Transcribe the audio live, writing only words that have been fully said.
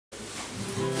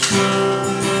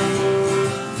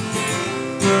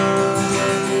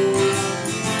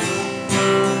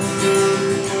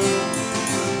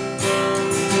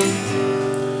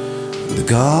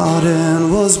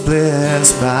garden was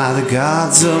blessed by the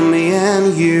gods of me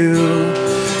and you.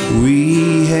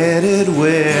 We headed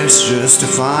west just to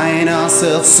find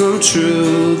ourselves some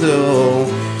truth. Oh,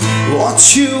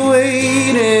 what you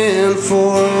waiting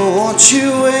for? What you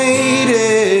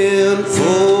waiting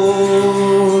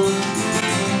for?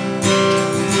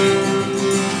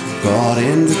 Caught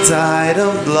in the tide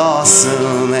of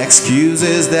blossom,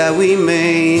 excuses that we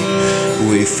made.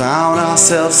 We found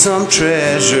ourselves some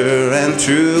treasure and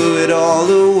threw it all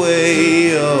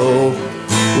away. Oh,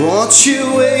 what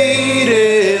you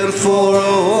waiting for?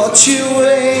 Oh, what you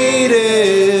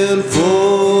waiting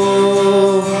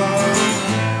for?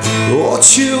 What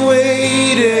you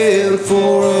waiting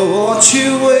for? Oh, what you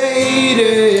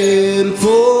waiting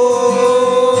for?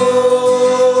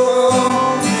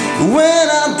 When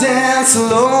I dance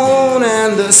alone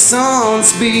and the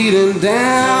sun's beating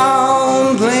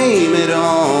down, blame it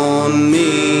on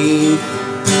me.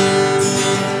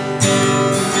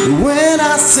 When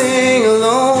I sing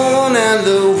alone and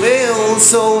the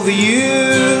will's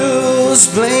overused,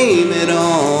 blame it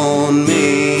on me.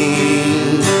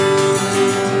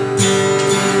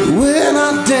 When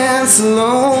I dance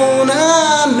alone,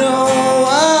 I know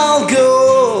I'll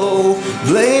go,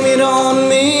 blame it on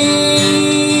me.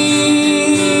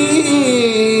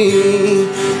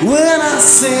 When I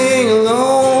sing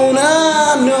alone,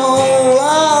 I know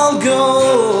I'll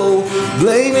go,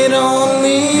 blame it on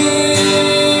me.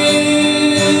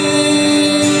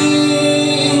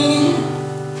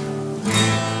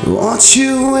 What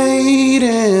you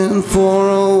waiting for?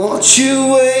 Oh, what you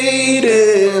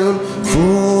waiting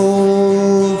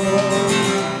for?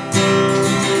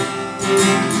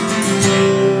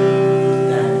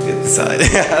 Get the side.